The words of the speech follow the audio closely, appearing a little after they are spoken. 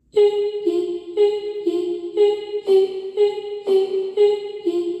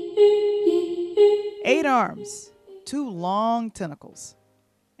arms, 2 long tentacles,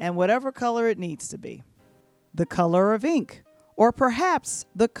 and whatever color it needs to be. The color of ink, or perhaps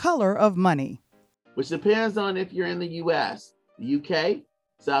the color of money. Which depends on if you're in the US, the UK,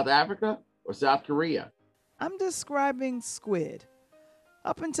 South Africa, or South Korea. I'm describing squid.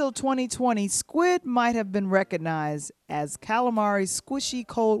 Up until 2020, squid might have been recognized as calamari's squishy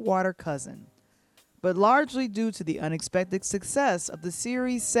cold water cousin. But largely due to the unexpected success of the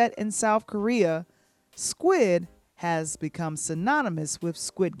series set in South Korea, Squid has become synonymous with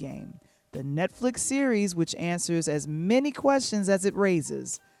Squid Game, the Netflix series which answers as many questions as it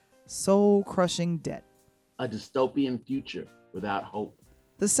raises. Soul-crushing debt. A dystopian future without hope.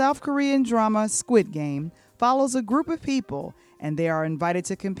 The South Korean drama Squid Game follows a group of people, and they are invited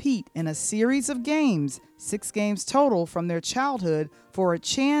to compete in a series of games, 6 games total from their childhood, for a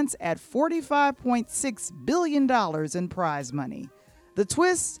chance at $45.6 billion in prize money. The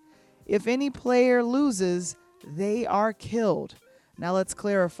twist, if any player loses, they are killed. Now let's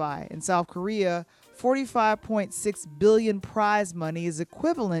clarify. In South Korea, 45.6 billion prize money is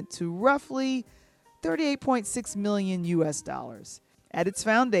equivalent to roughly 38.6 million US dollars. At its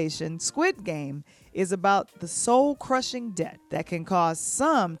foundation, Squid Game is about the soul-crushing debt that can cause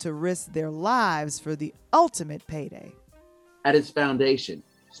some to risk their lives for the ultimate payday. At its foundation,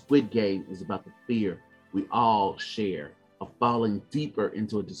 Squid Game is about the fear we all share of falling deeper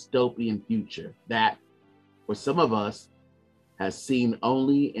into a dystopian future that, for some of us, has seemed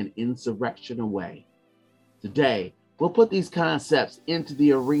only an insurrection away. Today, we'll put these concepts into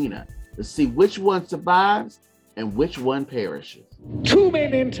the arena to see which one survives and which one perishes. 2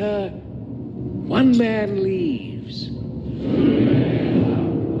 men enter, 1 man leaves.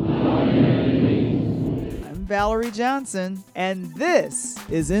 I'm Valerie Johnson, and this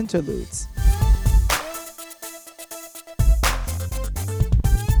is Interludes.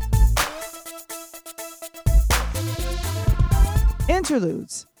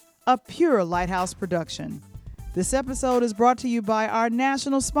 Interludes, a pure Lighthouse production. This episode is brought to you by our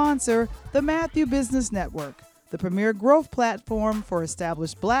national sponsor, the Matthew Business Network, the premier growth platform for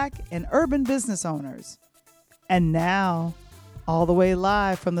established Black and urban business owners. And now, all the way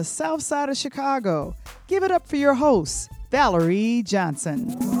live from the south side of Chicago, give it up for your host, Valerie Johnson.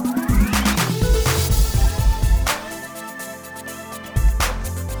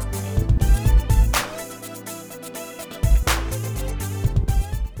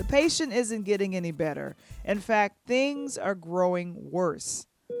 The patient isn't getting any better. In fact, things are growing worse.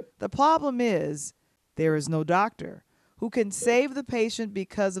 The problem is, there is no doctor who can save the patient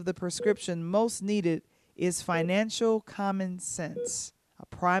because of the prescription most needed is financial common sense. A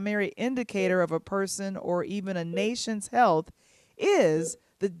primary indicator of a person or even a nation's health is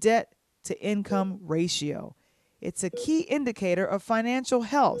the debt-to-income ratio. It's a key indicator of financial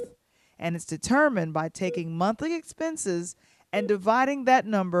health, and it's determined by taking monthly expenses and dividing that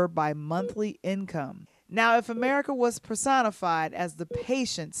number by monthly income. Now, if America was personified as the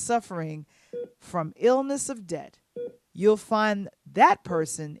patient suffering from illness of debt, you'll find that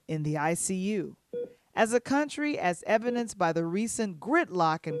person in the ICU. As a country, as evidenced by the recent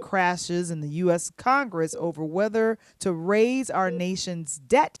gridlock and crashes in the U.S. Congress over whether to raise our nation's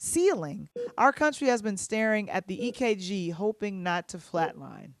debt ceiling, our country has been staring at the EKG hoping not to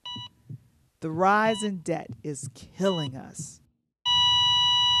flatline. The rise in debt is killing us.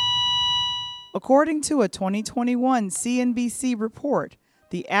 According to a 2021 CNBC report,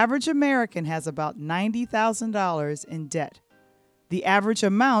 the average American has about $90,000 in debt. The average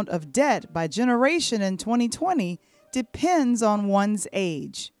amount of debt by generation in 2020 depends on one's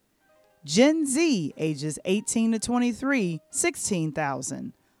age. Gen Z, ages 18 to 23,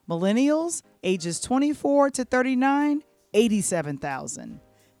 $16,000. Millennials, ages 24 to 39, $87,000.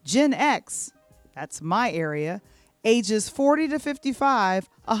 Gen X, that's my area, ages 40 to 55,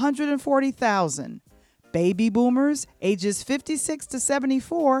 $140,000. Baby boomers, ages 56 to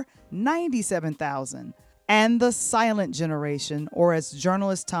 74, $97,000. And the silent generation, or as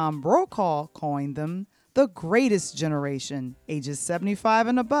journalist Tom Brokaw coined them, the greatest generation, ages 75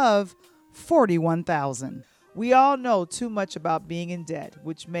 and above, $41,000. We all know too much about being in debt,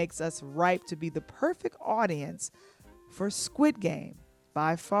 which makes us ripe to be the perfect audience for Squid Game,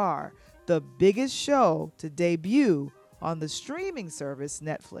 by far the biggest show to debut on the streaming service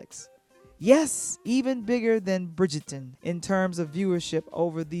Netflix. Yes, even bigger than Bridgerton in terms of viewership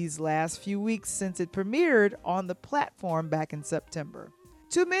over these last few weeks since it premiered on the platform back in September.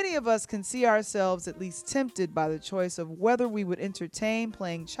 Too many of us can see ourselves at least tempted by the choice of whether we would entertain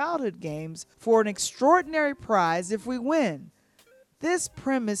playing childhood games for an extraordinary prize if we win. This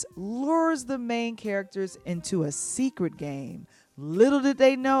premise lures the main characters into a secret game. Little did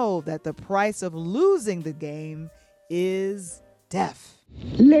they know that the price of losing the game is death.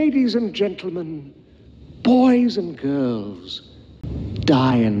 Ladies and gentlemen, boys and girls,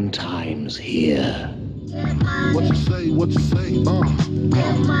 dying times here. What you say, what you say,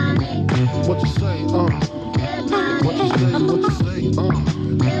 What you say, What you say, what you say,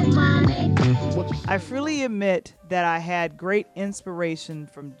 I freely admit that I had great inspiration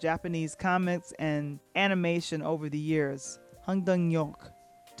from Japanese comics and animation over the years. Hang Dong-yok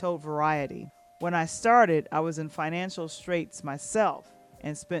told Variety. When I started, I was in financial straits myself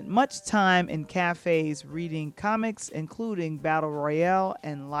and spent much time in cafes reading comics, including Battle Royale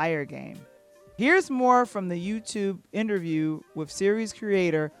and Liar Game. Here's more from the YouTube interview with series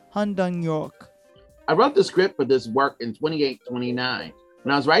creator Han Dong-yok. I wrote the script for this work in 28, 29.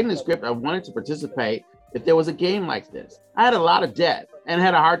 When I was writing the script, I wanted to participate if there was a game like this. I had a lot of debt and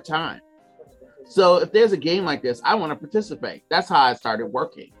had a hard time. So if there's a game like this, I want to participate. That's how I started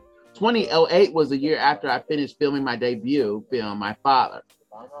working. 2008 was the year after I finished filming my debut film, My Father.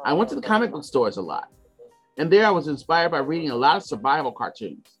 I went to the comic book stores a lot. And there I was inspired by reading a lot of survival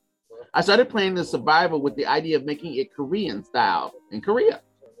cartoons. I started playing the survival with the idea of making it Korean style in Korea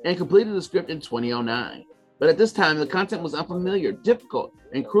and completed the script in 2009. But at this time, the content was unfamiliar, difficult,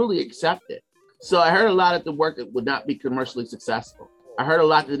 and cruelly accepted. So I heard a lot that the work would not be commercially successful. I heard a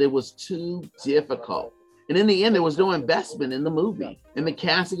lot that it was too difficult. And in the end, there was no investment in the movie. And the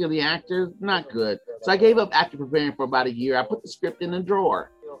casting of the actors, not good. So I gave up after preparing for about a year. I put the script in a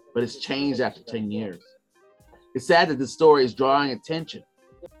drawer, but it's changed after 10 years. It's sad that the story is drawing attention,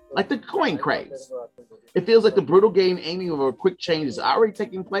 like the coin craze. It feels like the brutal game aiming over quick changes already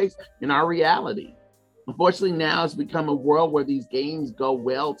taking place in our reality. Unfortunately, now it's become a world where these games go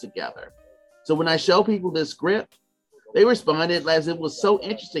well together. So when I show people this script, they responded as it was so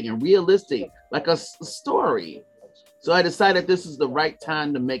interesting and realistic, like a story. So I decided this is the right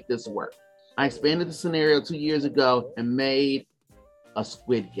time to make this work. I expanded the scenario 2 years ago and made a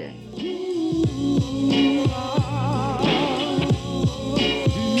Squid Game.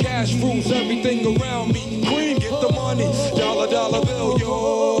 Cash rules everything around me. Green, get the money. Dollar, dollar bill,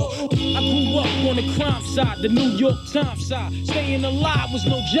 yo. I grew up on the crime side, the New York Times side. Staying alive was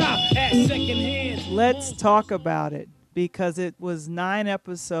no job at second hand. Let's talk about it, because it was 9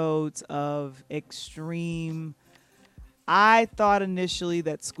 episodes of extreme. I thought initially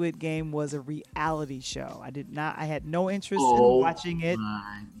that Squid Game was a reality show. I had no interest in watching it.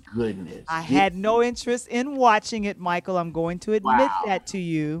 My goodness. I had no interest in watching it, Michael. I'm going to admit that to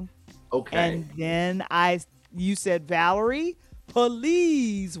you. Okay. And then you said, Valerie,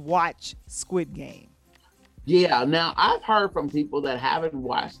 please watch Squid Game. Yeah, now I've heard from people that haven't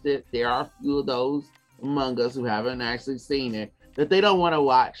watched it. There are a few of those among us who haven't actually seen it, that they don't want to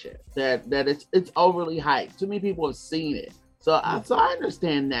watch it, that it's overly hyped. Too many people have seen it. So I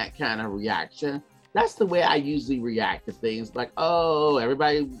understand that kind of reaction. That's the way I usually react to things. Like, oh,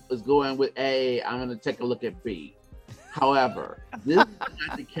 everybody is going with A, I'm going to take a look at B. However, this is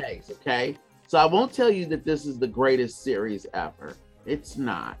not the case, okay? So I won't tell you that this is the greatest series ever. It's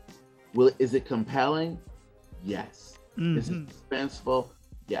not. Is it compelling? Yes. Mm-hmm. Is it suspenseful?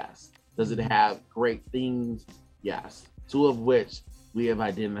 Yes. Does it have great themes? Yes. 2 of which we have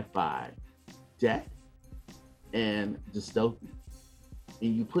identified: death and dystopia.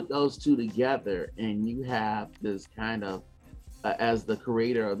 And you put those 2 together and you have this kind of, as the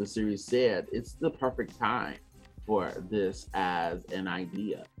creator of the series said, it's the perfect time for this as an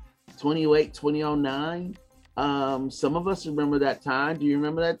idea. 2009, some of us remember that time. Do you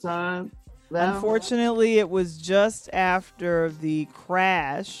remember that time, Val? Unfortunately, it was just after the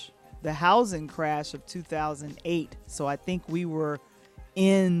housing crash of 2008. So I think we were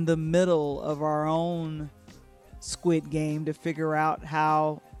in the middle of our own Squid Game to figure out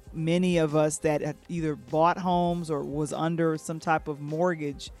how many of us that had either bought homes or was under some type of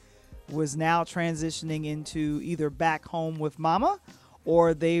mortgage was now transitioning into either back home with mama,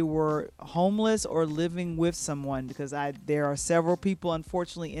 or they were homeless or living with someone, because there are several people,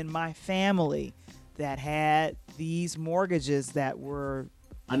 unfortunately, in my family that had these mortgages that were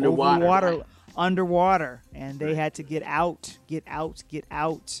underwater, and they had to get out.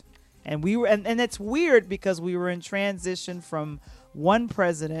 And we were, and it's weird because we were in transition from one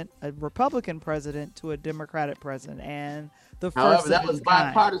president, a Republican president, to a Democratic president, and the first. However, that was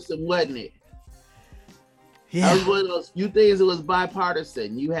bipartisan, wasn't it? Yeah. That was one of those few things that was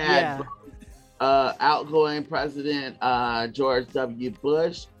bipartisan. You had outgoing President George W.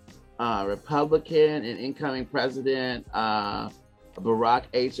 Bush, Republican, and incoming President Barack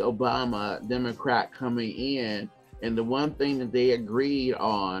H. Obama, Democrat, coming in. And the one thing that they agreed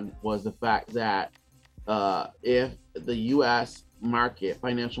on was the fact that if the U.S. market,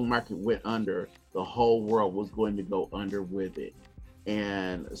 financial market went under, the whole world was going to go under with it.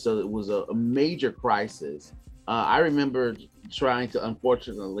 And so it was a major crisis. I remember trying to,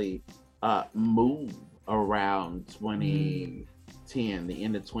 unfortunately, move around 2010, the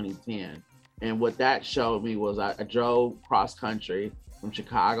end of 2010. And what that showed me was I drove cross country from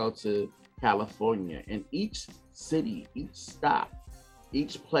Chicago to California, and each city, each stop,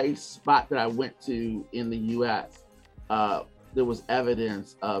 each spot that I went to in the US, there was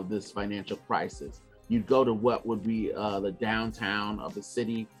evidence of this financial crisis. You'd go to what would be the downtown of the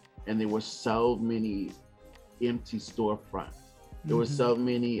city, and there were so many empty storefronts. There were so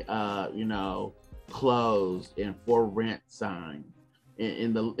many, closed and for rent signs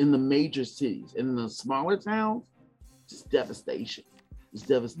in the major cities. In the smaller towns, just devastation. It's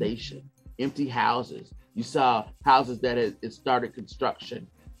devastation. Empty houses. You saw houses that had started construction,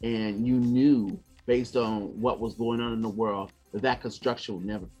 and you knew based on what was going on in the world that construction would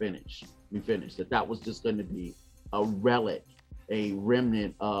never be finished. That was just going to be a relic, a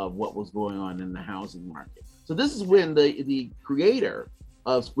remnant of what was going on in the housing market. So this is when the creator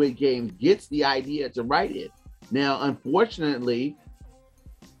of Squid Game gets the idea to write it. Now, unfortunately,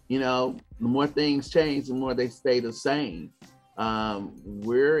 the more things change, the more they stay the same.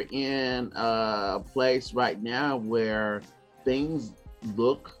 We're in a place right now where things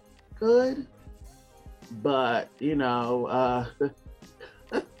look good, but it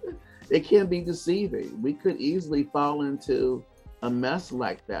can be deceiving. We could easily fall into a mess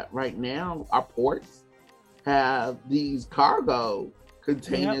like that. Right now, our ports have these cargo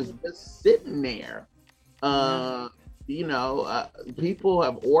containers just sitting there. People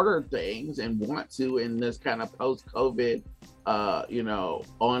have ordered things and want to in this kind of post-COVID,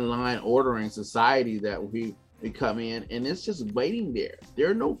 online ordering society that we come in, and it's just waiting there. There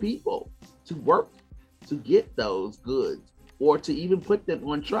are no people to work to get those goods, or to even put them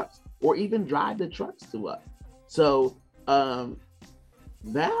on trucks, or even drive the trucks to us. So,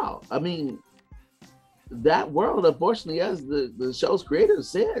 Val, I mean, that world, unfortunately, as the show's creator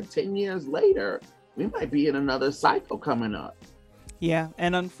said, 10 years later, we might be in another cycle coming up. Yeah,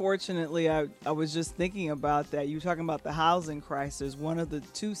 and unfortunately, I was just thinking about that. You were talking about the housing crisis. One of the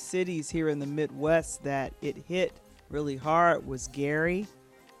two cities here in the Midwest that it hit really hard was Gary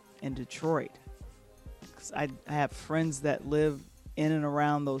and Detroit. 'Cause I have friends that live in and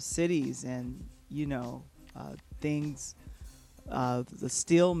around those cities, and things, the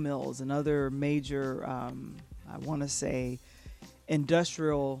steel mills and other major, I want to say,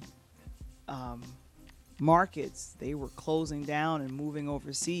 industrial markets, they were closing down and moving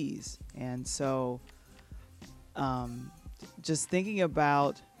overseas. And so just thinking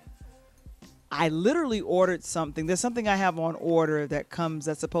about, I literally ordered something. There's something I have on order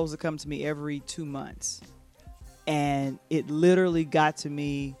that's supposed to come to me every 2 months. And it literally got to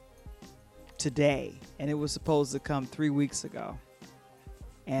me today, and it was supposed to come 3 weeks ago.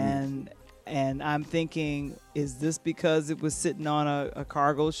 And I'm thinking, is this because it was sitting on a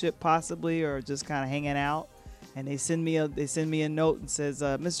cargo ship possibly, or just kind of hanging out? And they send me a note and says,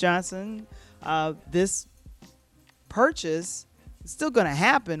 Miss Johnson, this purchase is still going to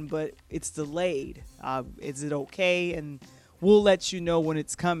happen, but it's delayed. Is it okay? And we'll let you know when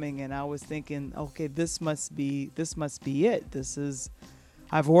it's coming. And I was thinking, okay, this must be it.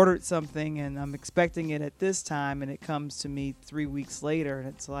 I've ordered something and I'm expecting it at this time, and it comes to me 3 weeks later, and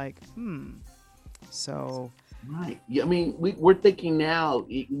it's like, So. Right. Yeah, I mean, we're thinking now,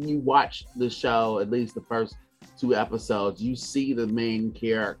 you watch the show, at least the first 2 episodes, you see the main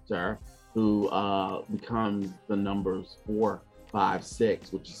character who becomes the numbers 4, 5,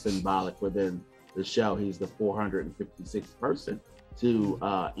 6, which is symbolic within the show. He's the 456th person to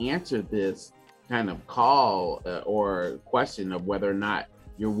answer this kind of call or question of whether or not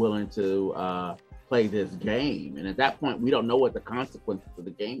you're willing to play this game. And at that point, we don't know what the consequences of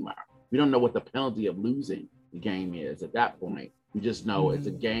the game are. We don't know what the penalty of losing the game is at that point. We just know it's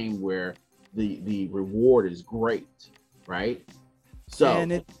a game where the reward is great, right? So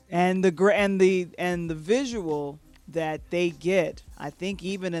and the visual that they get, I think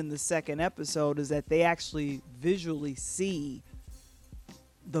even in the second episode, is that they actually visually see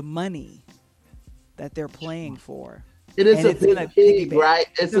the money that they're playing for. It is a big piggy, right?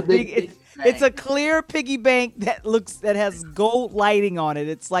 It's a clear piggy bank that has gold lighting on it.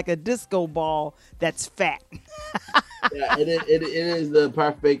 It's like a disco ball that's fat. Yeah, it is the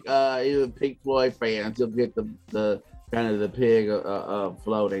perfect. Even Pink Floyd fans, you'll get the kind of the pig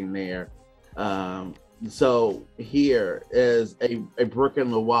floating there. So here is a brick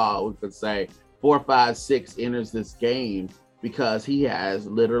in the wall, we could say, 4, 5, 6 enters this game because he has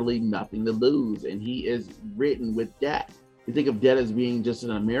literally nothing to lose, and he is ridden with debt. You think of debt as being just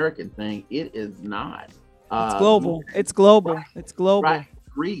an American thing. It is not. It's global. It's global. Right, It's global. right.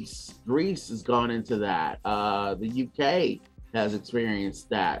 Greece has gone into that. The UK has experienced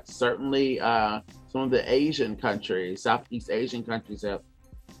that. Certainly, some of the Asian countries, Southeast Asian countries, have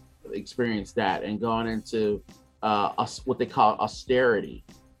experienced that and gone into what they call austerity,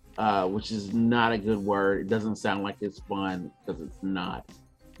 which is not a good word. It doesn't sound like it's fun because it's not.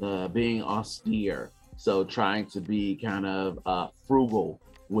 Being austere, so trying to be kind of frugal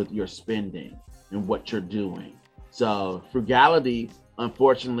with your spending and what you're doing. So frugality,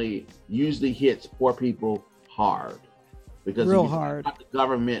 unfortunately, usually hits poor people hard, because Real if you hard. talk about the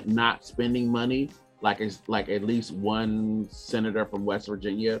government not spending money, like at least one senator from West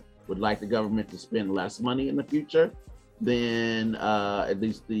Virginia would like the government to spend less money in the future than at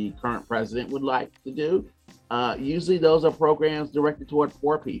least the current president would like to do. Usually those are programs directed toward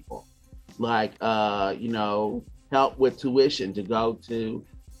poor people, like help with tuition to go to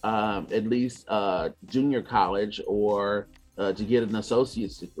at least junior college, or to get an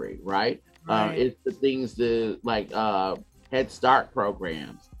associate's degree, right? Right. It's the things like Head Start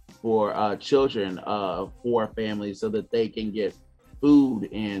programs for children of poor families, so that they can get food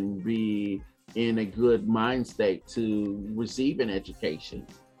and be in a good mind state to receive an education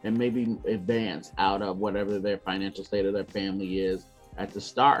and maybe advance out of whatever their financial state of their family is at the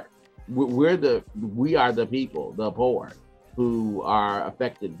start. We are the people, the poor, who are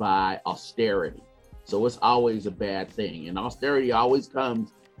affected by austerity. So it's always a bad thing. And austerity always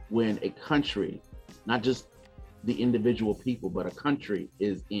comes when a country, not just the individual people, but a country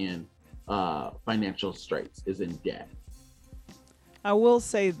is in financial straits, is in debt. I will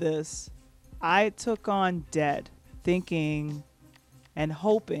say this. I took on debt thinking and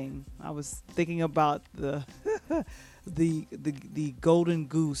hoping. I was thinking about the the golden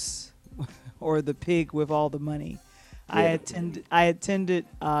goose or the pig with all the money. Yeah. I attended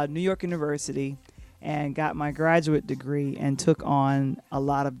New York University and got my graduate degree and took on a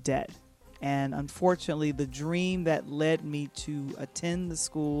lot of debt. And unfortunately, the dream that led me to attend the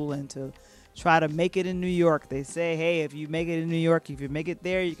school and to try to make it in New York, they say, hey, if you make it in New York, if you make it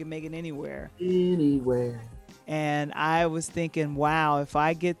there, you can make it anywhere. Anywhere. And I was thinking, wow, if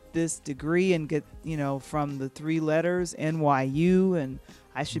I get this degree and get, from the 3 letters, NYU, and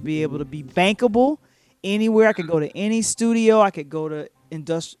I should be able to be bankable anywhere. I could go to any studio. I could go to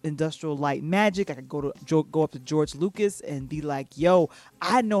Industrial Light Magic. I could go up to George Lucas and be like, yo,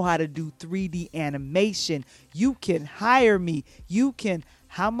 I know how to do 3D animation. You can hire me.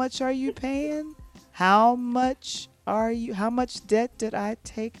 How much are you paying? How much debt did I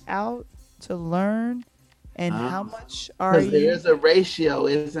take out to learn? And how much are you? There's a ratio,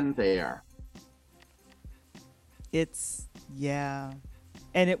 isn't there? Yeah.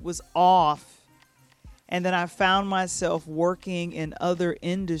 And it was off. And then I found myself working in other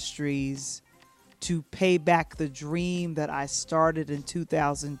industries to pay back the dream that I started in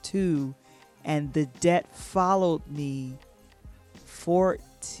 2002. And the debt followed me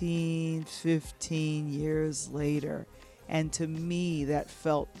 14, 15 years later. And to me, that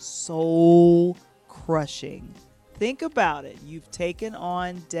felt so crushing. Think about it. You've taken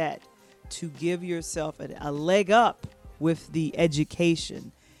on debt to give yourself a leg up with the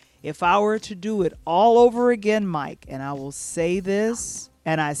education. If I were to do it all over again, Mike, and I will say this,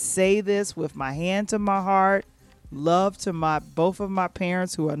 and I say this with my hand to my heart, love to both of my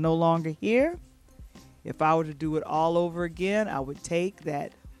parents who are no longer here. If I were to do it all over again, I would take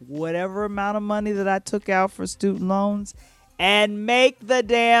that whatever amount of money that I took out for student loans and make the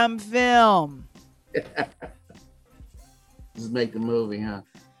damn film. Just make the movie, huh?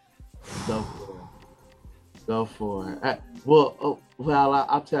 Go for it.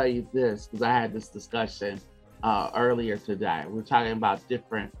 I'll tell you this, because I had this discussion earlier today. We were talking about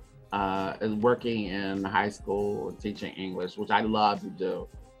different working in high school and teaching English, which I love to do.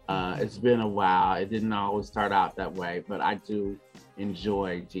 It's been a while. It didn't always start out that way, but I do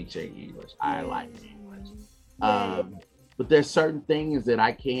enjoy teaching English. I like English. But there's certain things that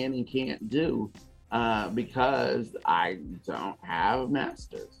I can and can't do because I don't have a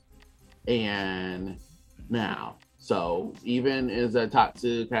master's. And now, so even as I talk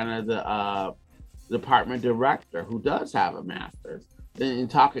to kind of the department director who does have a master's,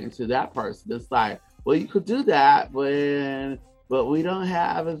 and talking to that person, it's like, well, you could do that, but we don't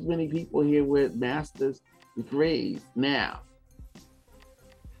have as many people here with master's degrees. Now,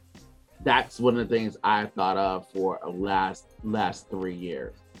 that's one of the things I thought of for last 3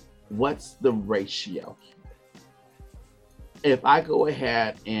 years. What's the ratio? if I go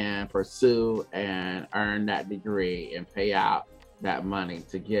ahead and pursue and earn that degree and pay out that money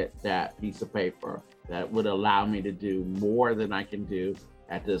to get that piece of paper that would allow me to do more than I can do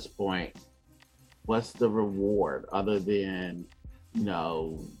at this point, what's the reward other than, you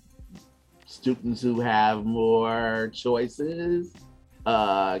know, students who have more choices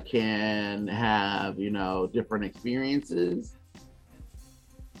can have, you know, different experiences?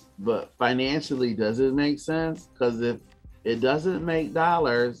 But financially, does it make sense? Because if it doesn't make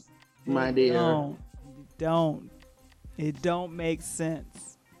dollars, my dear, it don't make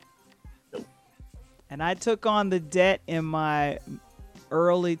sense. And I took on the debt in my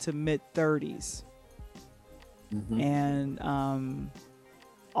early to mid 30s. Mm-hmm. And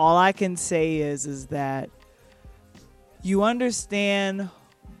all I can say is that you understand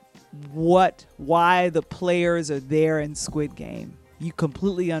why the players are there in Squid Game. You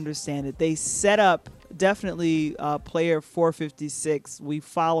completely understand it. They set up, definitely player 456. We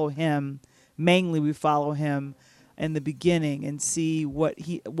follow him. Mainly we follow him in the beginning and see what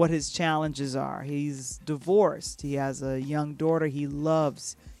his challenges are. He's divorced. He has a young daughter he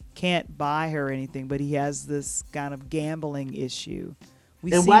loves. Can't buy her anything, but he has this kind of gambling issue.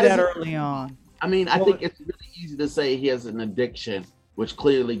 We see that early on. I mean, I think it's really easy to say he has an addiction, which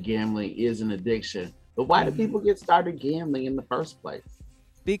clearly gambling is an addiction. But why do people get started gambling in the first place?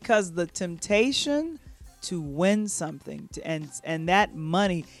 Because the temptation to win something, and that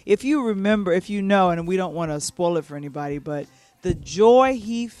money, if you remember, if you know, and we don't want to spoil it for anybody, but the joy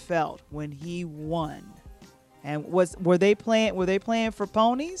he felt when he won, and were they playing for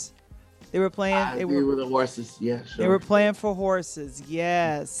ponies? They were playing. They were the horses. Yeah, sure. They were playing for horses.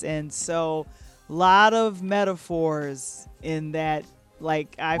 Yes, and so a lot of metaphors in that.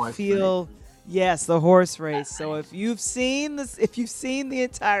 Like I feel. Race. Yes, the horse race. So if you've seen the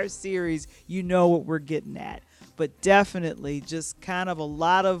entire series, you know what we're getting at. But definitely just kind of a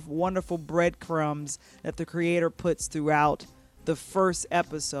lot of wonderful breadcrumbs that the creator puts throughout the first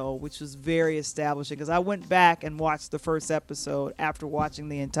episode, which was very establishing. Because I went back and watched the first episode after watching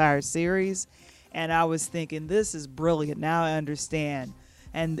the entire series, and I was thinking, this is brilliant. Now I understand.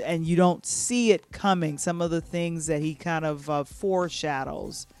 And you don't see it coming, some of the things that he kind of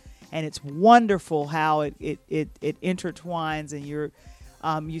foreshadows. And it's wonderful how it intertwines, and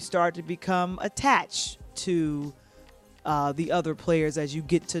you start to become attached to the other players as you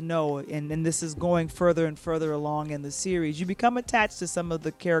get to know. And this is going further and further along in the series. You become attached to some of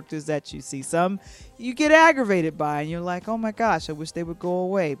the characters that you see. Some you get aggravated by, and you're like, oh my gosh, I wish they would go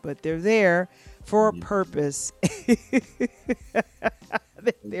away. But they're there for a purpose.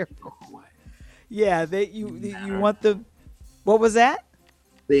 They're yeah, you want them. What was that?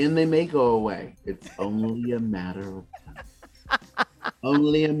 Then they may go away. It's only a matter of time.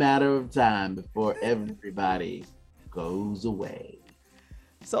 Only a matter of time before everybody goes away.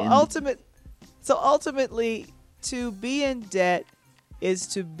 So ultimately, to be in debt is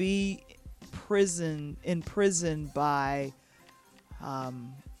to be imprisoned by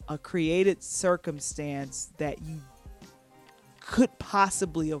a created circumstance that you could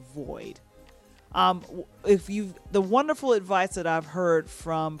possibly avoid. The wonderful advice that I've heard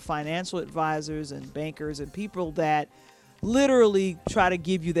from financial advisors and bankers and people that literally try to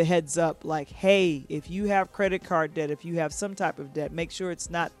give you the heads up, like, hey, if you have credit card debt, if you have some type of debt, make sure it's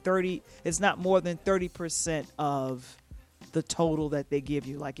not more than 30% of the total that they give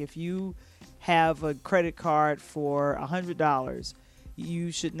you. Like if you have a credit card for $100,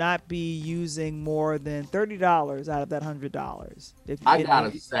 you should not be using more than $30 out of that $100. I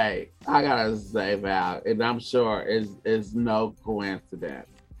gotta say, Val, and I'm sure is no coincidence.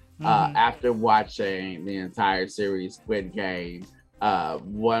 After watching the entire series Squid Game,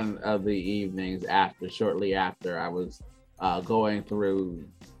 one of the evenings shortly after, I was going through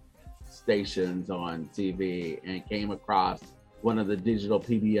stations on TV and came across one of the digital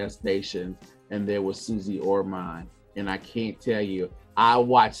PBS stations, and there was Susie Orman. And I can't tell you, I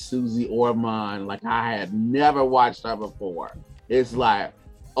watched Susie Orman like I had never watched her before. It's like,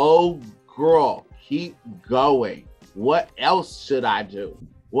 oh girl, keep going. What else should I do?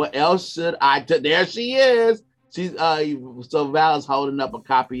 What else should I do? There she is. She's so Val's holding up a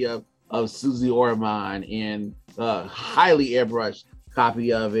copy of Susie Orman in a highly airbrushed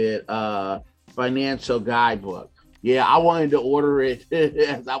copy of it, financial guidebook. Yeah, I wanted to order it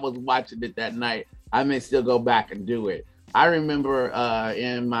as I was watching it that night. I may still go back and do it. I remember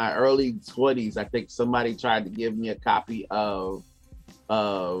in my early 20s, I think somebody tried to give me a copy of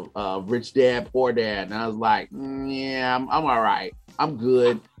Rich Dad, Poor Dad. And I was like, yeah, I'm all right. I'm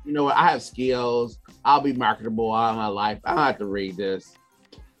good. You know what? I have skills. I'll be marketable all my life. I don't have to read this.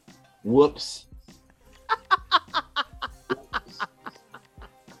 Whoops.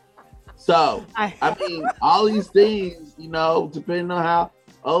 So, I mean, all these things, you know, depending on how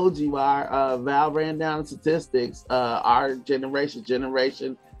old you are, Val ran down the statistics. Our generation,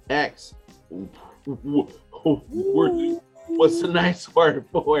 Generation X, what's a nice word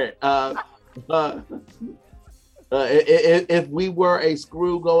for it? If we were a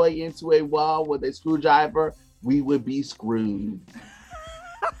screw going into a wall with a screwdriver, we would be screwed.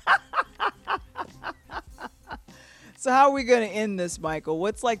 So how are we going to end this, Michael?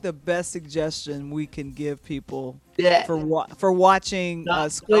 What's like the best suggestion we can give people for watching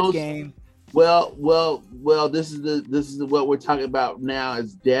Squid Game? Well. This is what we're talking about now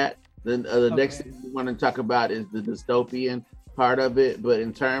is debt. Then the next thing we want to talk about is the dystopian part of it. But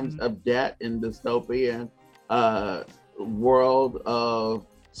in terms of debt and dystopian world of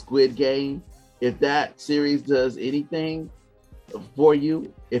Squid Game, if that series does anything for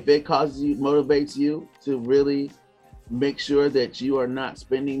you, if it motivates you to really make sure that you are not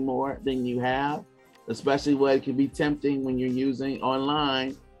spending more than you have, especially what it can be tempting when you're using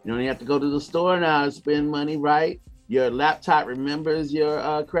online. You don't have to go to the store now to spend money, right? Your laptop remembers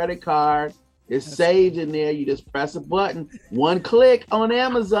your credit card. It's saved in there. You just press a button, one click on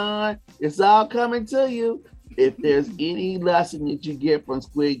Amazon. It's all coming to you. If there's any lesson that you get from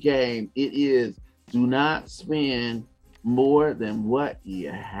Squid Game, it is do not spend more than what you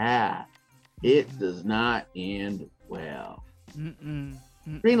have. It does not end well.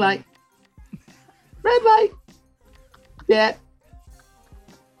 Green light, red light, debt,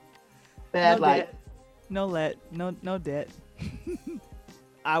 bad light. No debt.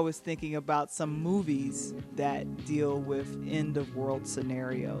 I was thinking about some movies that deal with end of world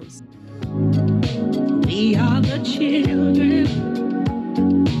scenarios. We are the children,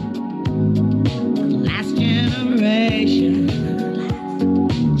 the last generation.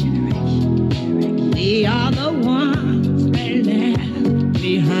 We are the ones they left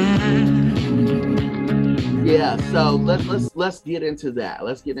behind. Yeah, so let's get into that.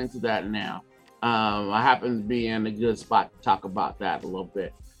 Let's get into that now. I happen to be in a good spot to talk about that a little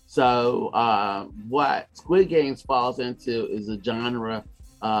bit. So what Squid Games falls into is a genre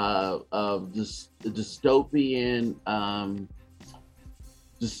of dystopian,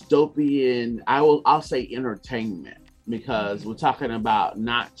 I'll say entertainment, because we're talking about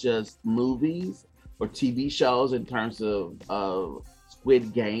not just movies or TV shows in terms of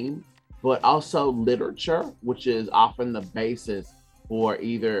Squid Game, but also literature, which is often the basis for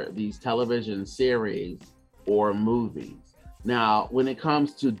either these television series or movies. Now, when it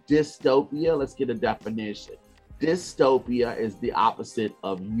comes to dystopia, let's get a definition. Dystopia is the opposite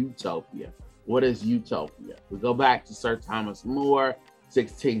of utopia. What is utopia? We go back to Sir Thomas More,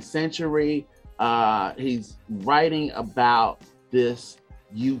 16th century. He's writing about this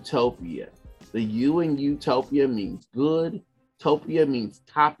utopia. The U in utopia means good. Topia means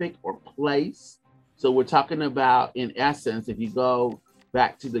topic or place. So we're talking about, in essence, if you go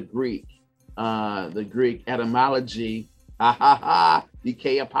back to the Greek etymology,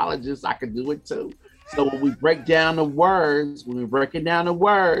 DK apologists, I can do it too. So when we break down the words,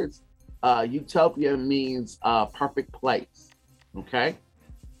 utopia means perfect place. Okay,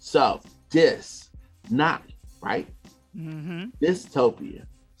 so not right. Dystopia,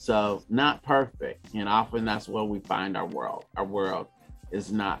 so not perfect, and often that's where we find our world. Our world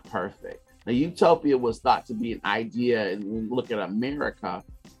is not perfect. Now, utopia was thought to be an idea, and when we look at America,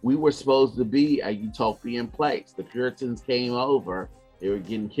 we were supposed to be a utopian place. The Puritans came over; they were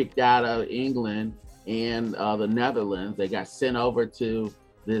getting kicked out of England and the Netherlands. They got sent over to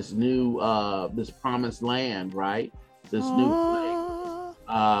this new, this promised land, right? This new place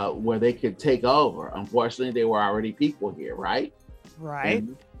where they could take over. Unfortunately, there were already people here, right? Right.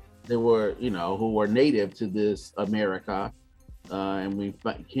 And they were, who were native to this America, and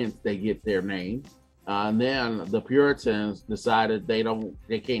they get their name. And then the Puritans decided they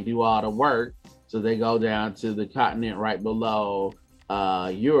can't do all the work, so they go down to the continent right below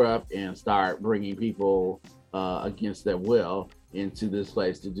Europe and start bringing people against their will into this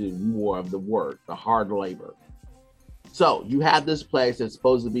place to do more of the work, the hard labor. So you have this place that's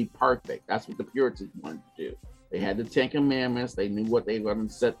supposed to be perfect. That's what the Puritans wanted to do. They had the 10 Commandments. They knew what they were going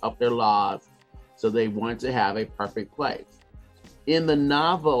to set up their laws. So they wanted to have a perfect place. In the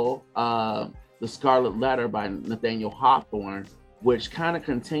novel, The Scarlet Letter by Nathaniel Hawthorne, which kind of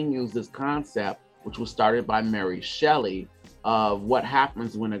continues this concept, which was started by Mary Shelley, of what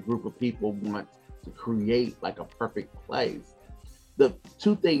happens when a group of people want to create like a perfect place. The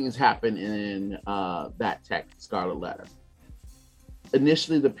two things happen in that text, Scarlet Letter.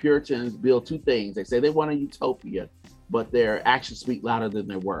 Initially, the Puritans build two things. They say they want a utopia, but their actions speak louder than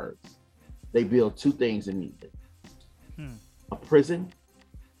their words. They build two things in it: a prison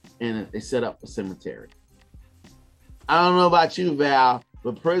and they set up a cemetery. I don't know about you, Val,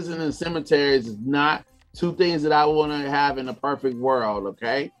 but prison and cemeteries is not two things that I want to have in a perfect world,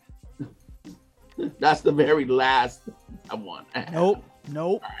 okay? That's the very last I want. Nope.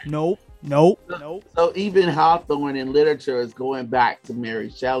 So even Hawthorne in literature is going back to Mary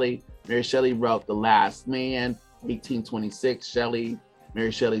Shelley. Mary Shelley wrote The Last Man, 1826.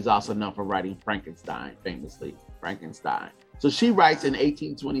 Mary Shelley is also known for writing Frankenstein, famously Frankenstein. So she writes in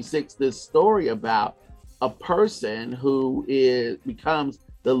 1826 this story about a person who becomes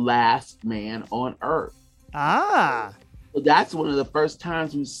the last man on earth. So that's one of the first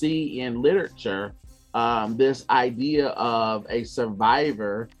times we see in literature this idea of a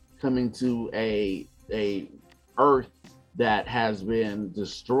survivor coming to a earth that has been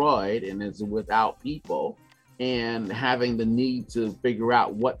destroyed and is without people, and having the need to figure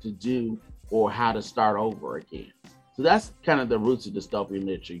out what to do or how to start over again. So that's kind of the roots of dystopian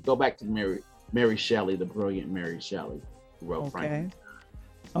literature. You go back to Mary Shelley, the brilliant Mary Shelley, who wrote Frankenstein.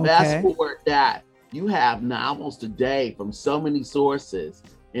 Fast forward that, you have novels today from so many sources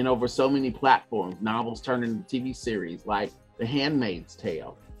and over so many platforms, novels turned into TV series like The Handmaid's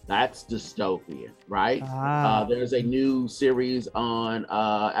Tale. That's dystopian, right? There's a new series on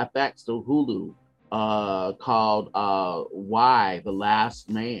FX or Hulu called Why, The Last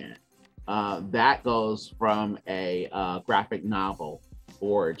Man. That goes from a graphic novel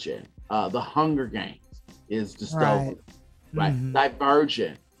origin. The Hunger Games is dystopian, right?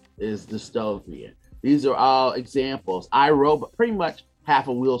 Divergent is dystopian. These are all examples. iRobot, pretty much half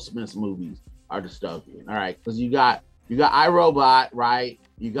of Will Smith's movies are dystopian, all right? Because you got iRobot, right?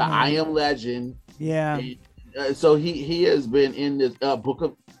 You got I Am Legend. Yeah. And, so he has been in this Book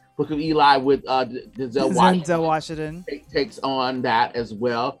of Eli with Denzel Washington. Takes on that as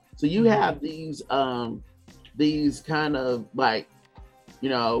well. So you have these kind of like,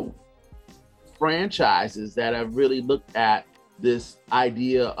 franchises that have really looked at this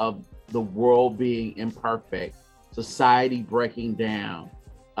idea of the world being imperfect, society breaking down,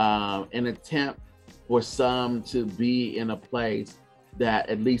 an attempt for some to be in a place that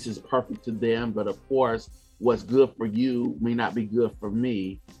at least is perfect to them, but of course, what's good for you may not be good for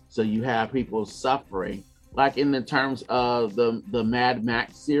me. So you have people suffering, like in the terms of the Mad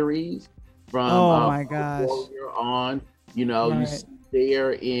Max series from my gosh on, you see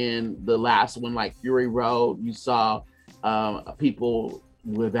there in the last one, like Fury Road, you saw people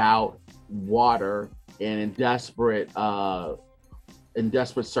without water and in desperate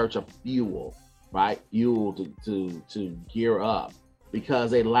search of fuel, right? Fuel to gear up because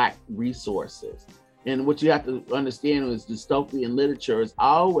they lack resources. And what you have to understand is dystopian literature is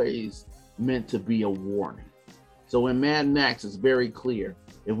always meant to be a warning. So in Mad Max, it's very clear.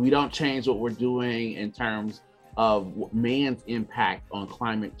 If we don't change what we're doing in terms of man's impact on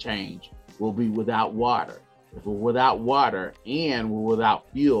climate change, we'll be without water. If we're without water and we're without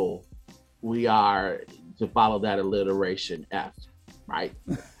fuel, we are, to follow that alliteration, F, right?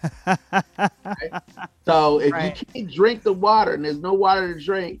 Right? So if you can't drink the water and there's no water to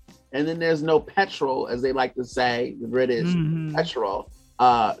drink, and then there's no petrol, as they like to say, the British, petrol,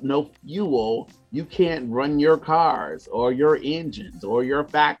 no fuel, you can't run your cars or your engines or your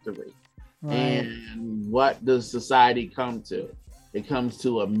factory. And what does society come to? It comes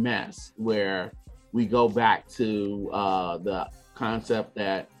to a mess where we go back to the concept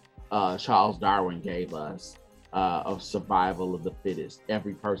that Charles Darwin gave us of survival of the fittest,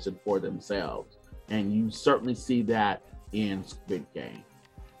 every person for themselves. And you certainly see that in Squid Game.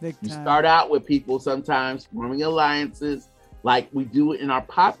 You start out with people sometimes forming alliances like we do in our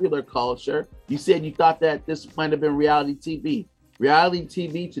popular culture. You said you thought that this might have been reality TV. Reality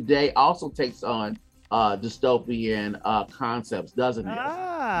TV today also takes on dystopian concepts, doesn't it?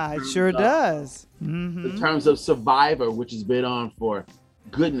 It sure does. In terms of Survivor, which has been on for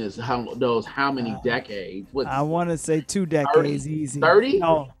goodness how many decades? I want to say 2 decades, 30? Easy. 30?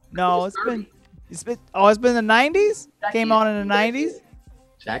 No, it's been the 90s. Came on in the 90s.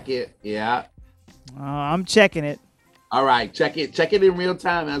 Check it, yeah. I'm checking it. All right, check it in real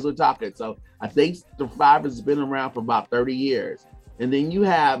time as we're talking. So I think Survivor has been around for about 30 years. And then you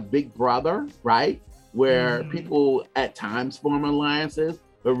have Big Brother, right? Where people at times form alliances,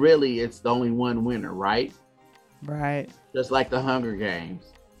 but really it's the only one winner, right? Right. Just like the Hunger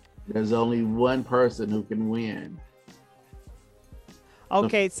Games. There's only one person who can win.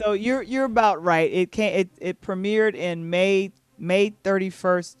 Okay, so you're about right. It premiered in May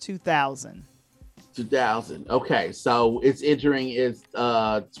 31st, 2000. 2000. Okay, so it's entering its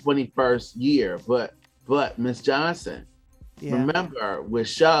 21st year, but Miss Johnson, remember with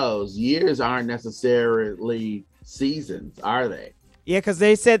shows, years aren't necessarily seasons, are they? Yeah, because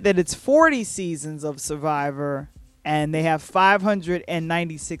they said that it's 40 seasons of Survivor, and they have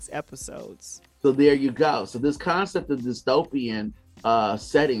 596 episodes. So there you go. So this concept of dystopian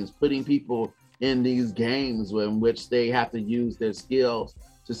settings, putting people in these games in which they have to use their skills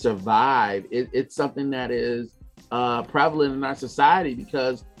to survive, it's something that is prevalent in our society,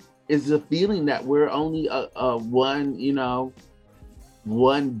 because it's a feeling that we're only a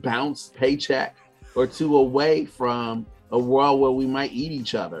one bounce paycheck or two away from a world where we might eat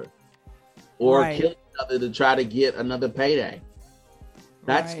each other or kill each other to try to get another payday.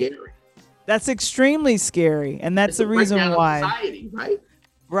 That's scary. That's extremely scary, and that's the reason why. Society, right?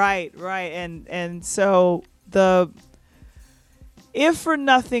 Right. And so if for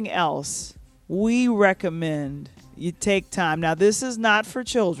nothing else, we recommend you take time. Now, this is not for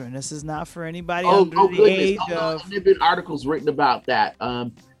children. This is not for anybody under the age of. There have been articles written about that.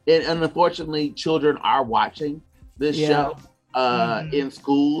 And unfortunately, children are watching this show. In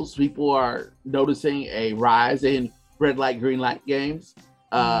schools, people are noticing a rise in red light, green light games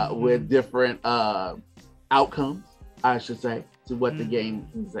with different outcomes, I should say, to what the game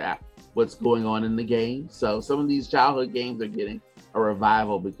is at, what's going on in the game. So some of these childhood games are getting a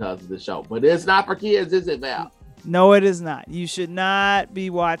revival because of the show. But it's not for kids, is it, Val? No, it is not. You should not be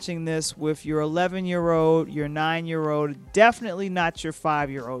watching this with your 11-year-old, your 9-year-old, definitely not your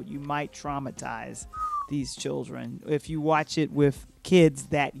 5-year-old. You might traumatize these children if you watch it with kids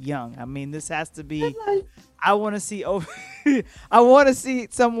that young. I mean, this has to be, I want to see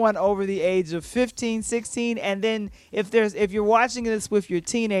someone over the age of 15, 16, and then if you're watching this with your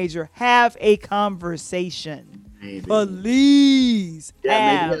teenager, have a conversation. Maybe. Please. Maybe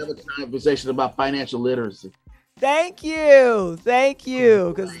have a conversation about financial literacy. Thank you,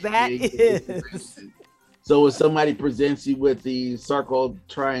 because that is. So if somebody presents you with the circle,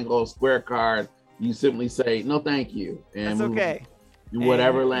 triangle, square card, you simply say, no, thank you. And that's okay. In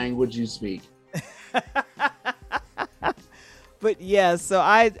whatever language you speak. But yeah, so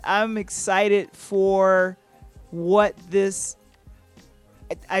I'm excited for what this.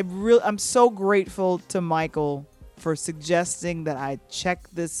 I'm so grateful to Michael for suggesting that I check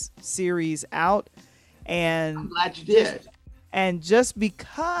this series out. And I'm glad you did. And just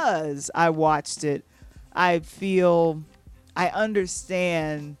because I watched it, I feel I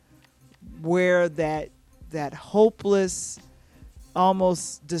understand where that hopeless,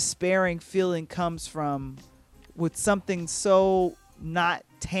 almost despairing feeling comes from, with something so not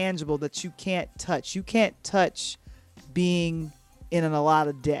tangible that you can't touch. You can't touch being in a lot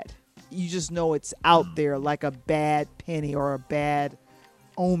of debt. You just know it's out there like a bad penny or a bad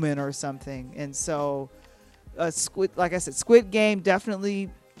omen or something. And so like I said, Squid Game definitely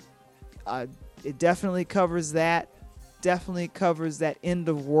it definitely covers that. Definitely covers that end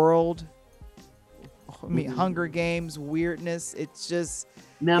of world. I mean, Hunger Games, weirdness. It's just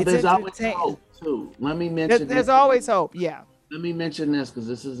now there's always hope too. Let me mention there's always hope. Yeah. Let me mention this because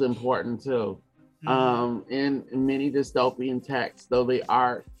this is important too. In many dystopian texts, though they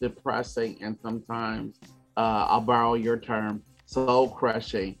are depressing and sometimes I'll borrow your term, soul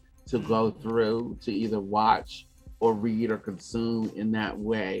crushing to go through, to either watch or read or consume in that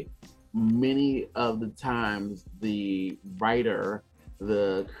way. Many of the times the writer,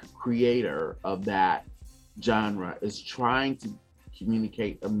 the creator of that genre is trying to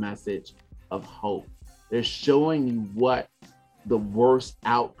communicate a message of hope. They're showing you what the worst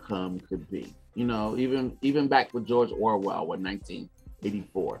outcome could be. You know, even back with George Orwell with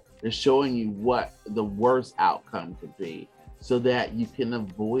 1984, they're showing you what the worst outcome could be so that you can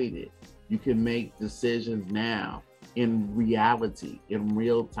avoid it. You can make decisions now in reality, in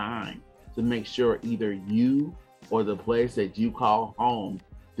real time, to make sure either you or the place that you call home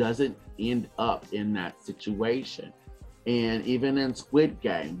doesn't end up in that situation. And even in Squid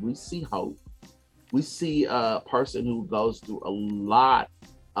Game, we see hope. We see a person who goes through a lot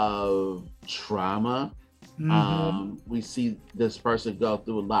of trauma. We see this person go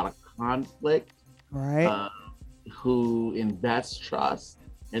through a lot of conflict, right? Who invests trust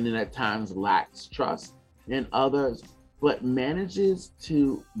and then at times lacks trust in others, but manages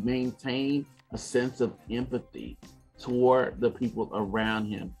to maintain a sense of empathy toward the people around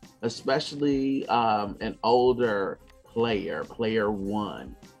him, especially an older player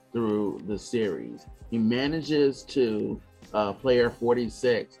one through the series. He manages to, player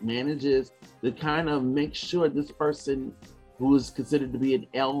 46, manages to kind of make sure this person who is considered to be an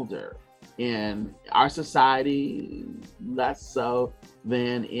elder in our society, less so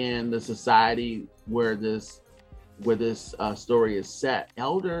than in the society where this story is set.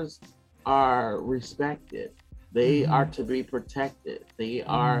 Elders are respected. They are to be protected. They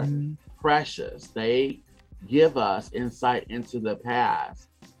are precious. They give us insight into the past.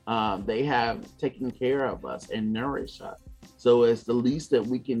 They have taken care of us and nourished us. So it's the least that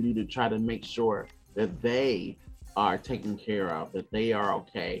we can do to try to make sure that they are taken care of, that they are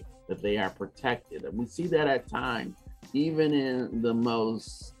okay, that they are protected. And we see that at times, even in the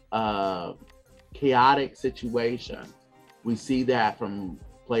most chaotic situations. We see that from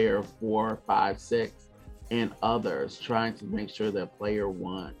player 4, 5, 6, and others trying to make sure that player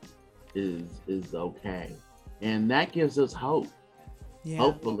 1 is okay. And that gives us hope. Yeah.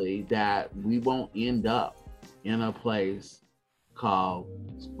 Hopefully that we won't end up in a place called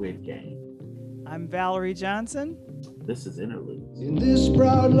Squid Game. I'm Valerie Johnson. This is Interludes. In this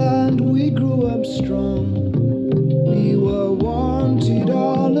proud land we grew up strong. We were wanted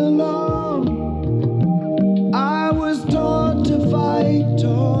all along. I was taught to fight,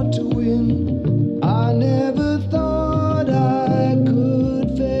 taught to win. I never thought I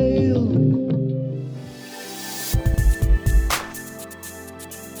could fail.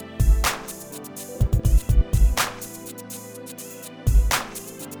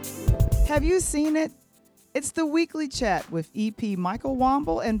 Have you seen it? It's the weekly chat with EP Michael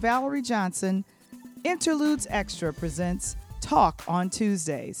Womble and Valerie Johnson. Interludes Extra presents Talk on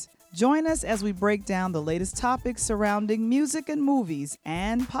Tuesdays. Join us as we break down the latest topics surrounding music and movies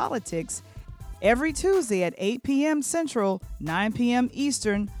and politics every Tuesday at 8 p.m. Central, 9 p.m.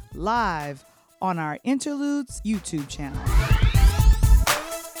 Eastern, live on our Interludes YouTube channel.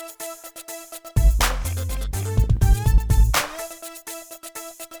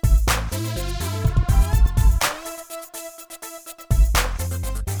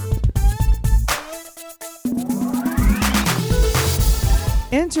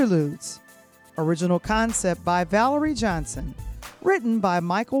 Interludes, original concept by Valerie Johnson, written by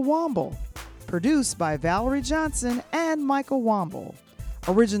Michael Womble, produced by Valerie Johnson and Michael Womble.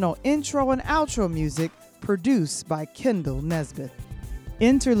 Original intro and outro music produced by Kendall Nesbitt.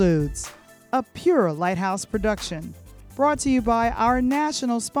 Interludes, a pure Lighthouse production, brought to you by our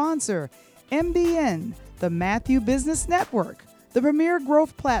national sponsor, MBN, the Matthew Business Network, the premier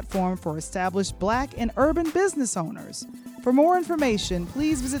growth platform for established Black and urban business owners. For more information,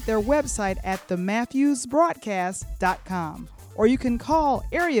 please visit their website at thematthewsbroadcast.com, or you can call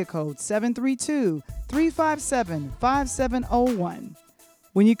area code 732-357-5701.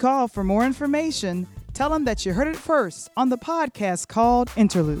 When you call for more information, tell them that you heard it first on the podcast called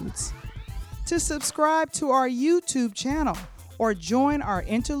Interludes. To subscribe to our YouTube channel or join our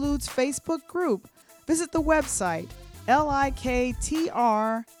Interludes Facebook group, visit the website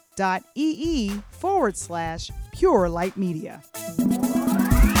liktr.ee/Pure Light Media.